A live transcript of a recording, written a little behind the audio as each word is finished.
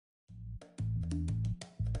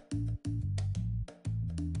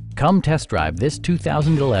Come test drive this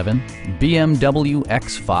 2011 BMW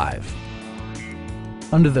X5.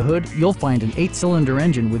 Under the hood, you'll find an 8-cylinder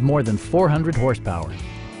engine with more than 400 horsepower,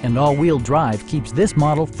 and all-wheel drive keeps this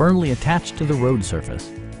model firmly attached to the road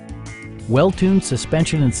surface. Well-tuned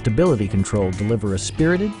suspension and stability control deliver a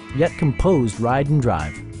spirited yet composed ride and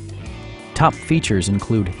drive. Top features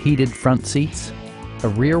include heated front seats, a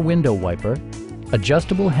rear window wiper,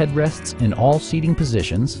 adjustable headrests in all seating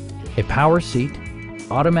positions, a power seat,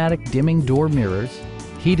 automatic dimming door mirrors,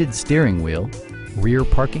 heated steering wheel, rear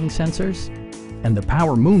parking sensors, and the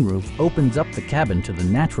power moonroof opens up the cabin to the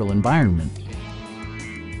natural environment.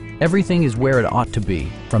 Everything is where it ought to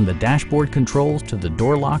be, from the dashboard controls to the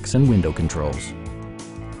door locks and window controls.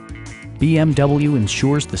 BMW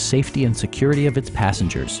ensures the safety and security of its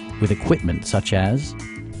passengers with equipment such as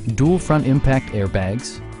dual front impact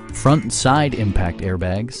airbags, front and side impact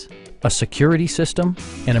airbags, a security system,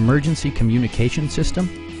 an emergency communication system,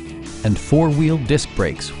 and 4-wheel disc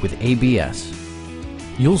brakes with ABS.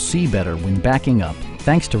 You'll see better when backing up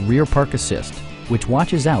thanks to Rear Park Assist, which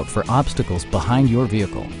watches out for obstacles behind your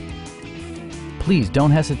vehicle. Please don't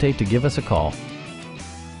hesitate to give us a call.